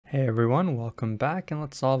Hey everyone, welcome back, and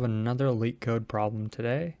let's solve another Leetcode problem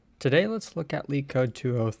today. Today let's look at Leetcode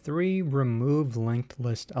 203, remove linked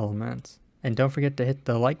list elements. And don't forget to hit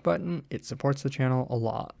the like button, it supports the channel a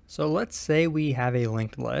lot. So let's say we have a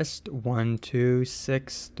linked list, 1, 2,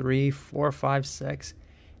 6, 3, 4, 5, 6,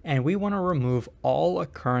 and we want to remove all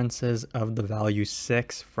occurrences of the value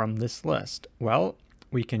 6 from this list. Well,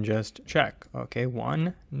 we can just check. Okay,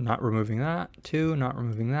 1, not removing that, 2, not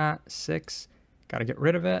removing that, 6, got to get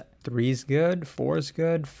rid of it. 3 is good, 4 is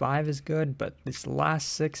good, 5 is good, but this last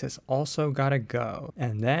 6 has also got to go.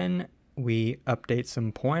 And then we update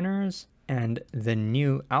some pointers, and the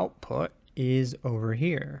new output is over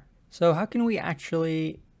here. So how can we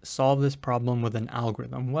actually solve this problem with an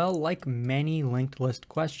algorithm? Well, like many linked list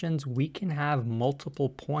questions, we can have multiple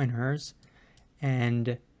pointers,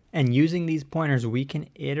 and using these pointers, we can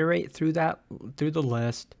iterate through the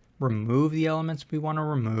list, remove the elements we want to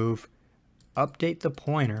remove, update the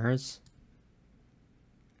pointers,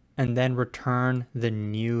 and then return the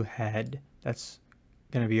new head. That's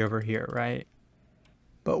going to be over here, right?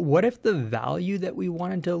 But what if the value that we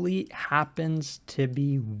want to delete happens to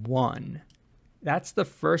be 1? That's the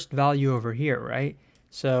first value over here, right?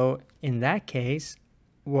 So in that case,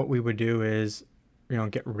 what we would do is,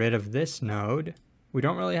 get rid of this node. We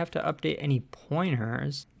don't really have to update any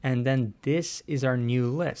pointers. And then this is our new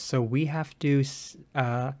list. So we have to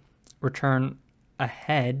return a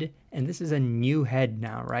head, and this is a new head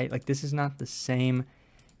now, right? Like this is not the same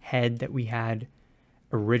head that we had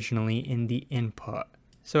originally in the input.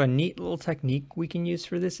 So a neat little technique we can use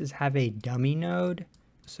for this is have a dummy node.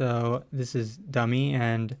 So this is dummy,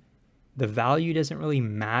 and the value doesn't really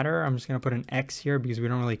matter. I'm just going to put an X here because we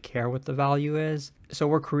don't really care what the value is. So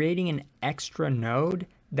we're creating an extra node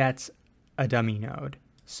that's a dummy node.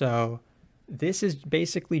 So this is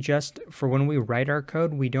basically just for when we write our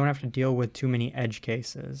code, we don't have to deal with too many edge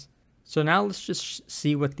cases. So now let's just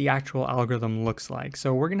see what the actual algorithm looks like.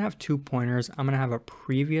 So we're going to have 2 pointers. I'm going to have a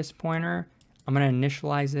previous pointer. I'm going to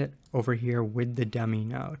initialize it over here with the dummy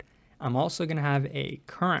node. I'm also going to have a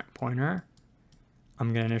current pointer.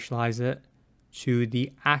 I'm going to initialize it to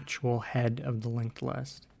the actual head of the linked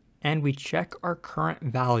list. And we check our current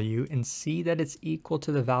value and see that it's equal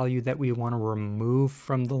to the value that we want to remove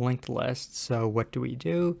from the linked list. So what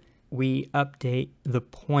do? We update the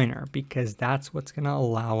pointer because that's what's going to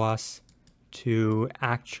allow us to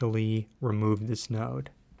actually remove this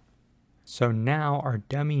node. So now our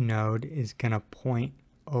dummy node is going to point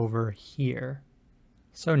over here.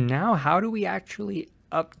 So now how do we actually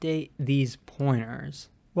update these pointers?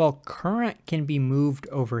 Well, current can be moved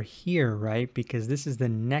over here, right? Because this is the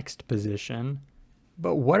next position.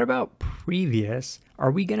 But what about previous?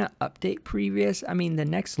 Are we going to update previous? I mean, the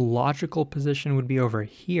next logical position would be over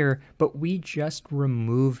here, but we just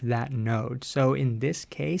removed that node. So in this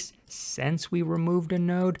case, since we removed a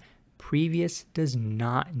node, previous does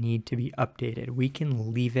not need to be updated. We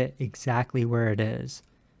can leave it exactly where it is.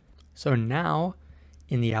 So now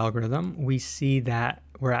in the algorithm, we see that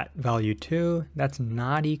we're at value 2, that's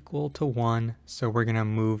not equal to 1, so we're going to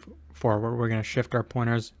move forward. We're going to shift our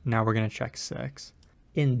pointers. Now we're going to check 6.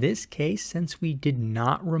 In this case, since we did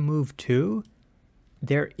not remove 2,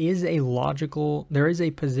 there is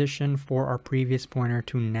a position for our previous pointer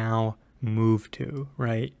to now move to,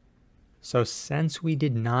 right? So since we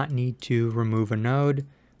did not need to remove a node,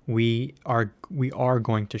 we are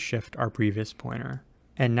going to shift our previous pointer.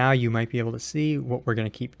 And now you might be able to see what we're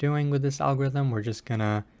going to keep doing with this algorithm. We're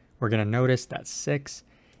going to notice that 6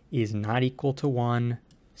 is not equal to 1.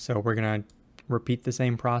 So we're going to repeat the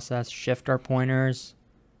same process, shift our pointers.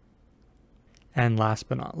 And last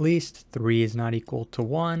but not least, 3 is not equal to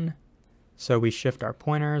 1. So we shift our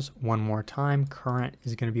pointers one more time. Current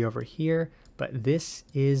is going to be over here, but this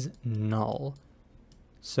is null.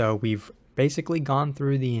 So we've basically gone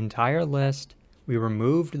through the entire list. We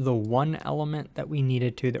removed the one element that we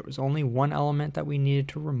needed to. There was only one element that we needed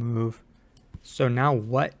to remove. So now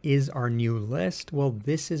what is our new list? Well,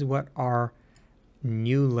 this is what our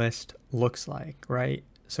new list looks like, right?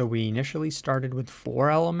 So we initially started with 4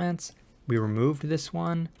 elements. We removed this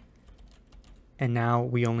one. And now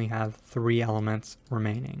we only have 3 elements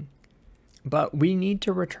remaining. But we need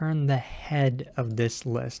to return the head of this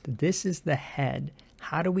list. This is the head.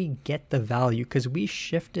 How do we get the value? Because we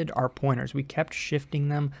shifted our pointers. We kept shifting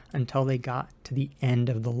them until they got to the end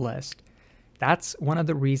of the list. That's one of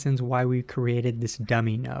the reasons why we created this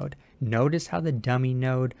dummy node. Notice how the dummy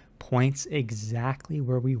node points exactly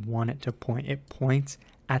where we want it to point. It points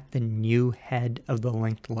at the new head of the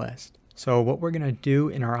linked list. So what we're going to do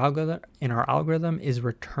in our algorithm is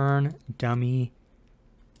return dummy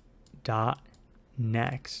dot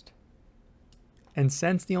next. And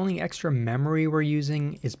since the only extra memory we're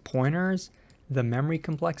using is pointers, the memory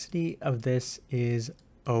complexity of this is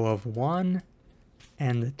O of 1,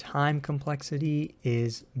 and the time complexity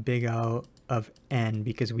is big O of n,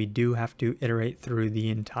 because we do have to iterate through the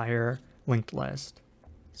entire linked list.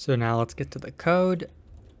 So now let's get to the code.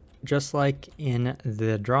 Just like in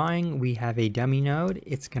the drawing, we have a dummy node.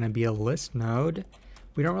 It's going to be a list node.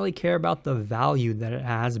 We don't really care about the value that it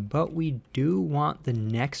has, but we do want the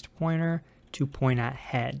next pointer to point at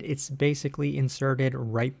head. It's basically inserted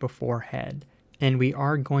right before head. And we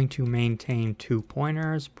are going to maintain 2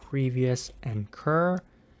 pointers, previous and cur.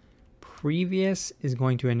 Previous is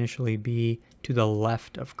going to initially be to the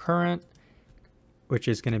left of current, which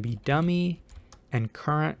is going to be dummy, and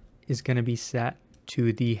current is going to be set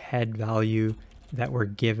to the head value that we're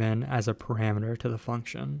given as a parameter to the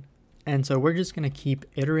function. And so we're just going to keep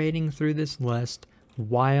iterating through this list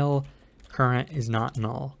while current is not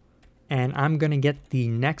null. And I'm going to get the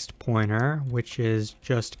next pointer, which is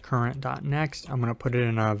just current.next. I'm going to put it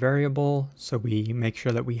in a variable so we make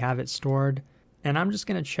sure that we have it stored. And I'm just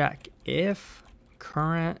going to check if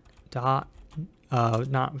current.val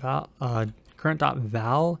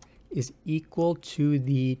is equal to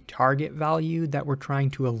the target value that we're trying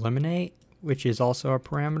to eliminate, which is also a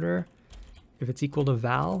parameter. If it's equal to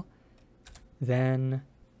val, then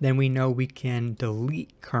we know we can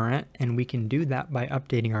delete current, and we can do that by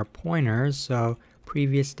updating our pointers. So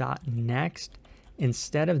previous.next,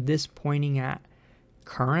 instead of this pointing at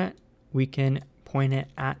current, we can point it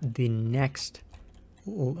at the next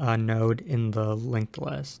node in the linked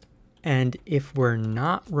list. And if we're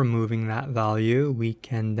not removing that value, we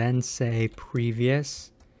can then say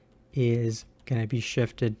previous is going to be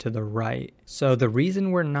shifted to the right. So the reason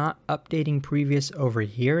we're not updating previous over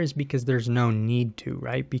here is because there's no need to,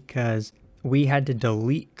 right? Because we had to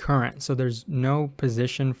delete current, so there's no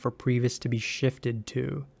position for previous to be shifted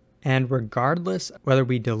to. And regardless whether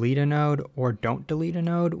we delete a node or don't delete a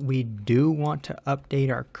node, we do want to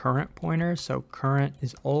update our current pointer, so current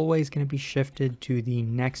is always going to be shifted to the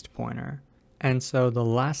next pointer. And so the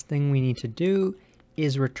last thing we need to do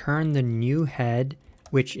is return the new head,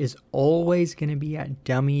 which is always going to be at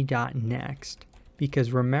dummy.next.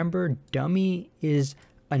 Because remember, dummy is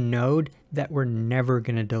a node that we're never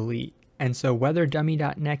going to delete. And so whether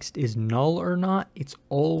dummy.next is null or not, it's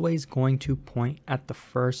always going to point at the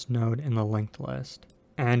first node in the linked list.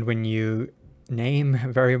 And when you name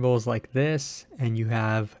variables like this and you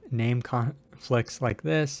have name conflicts like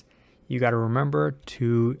this, you got to remember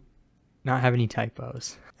to not have any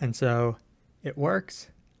typos. And so it works.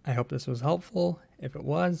 I hope this was helpful. If it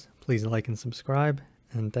was, please like and subscribe.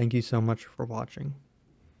 And thank you so much for watching.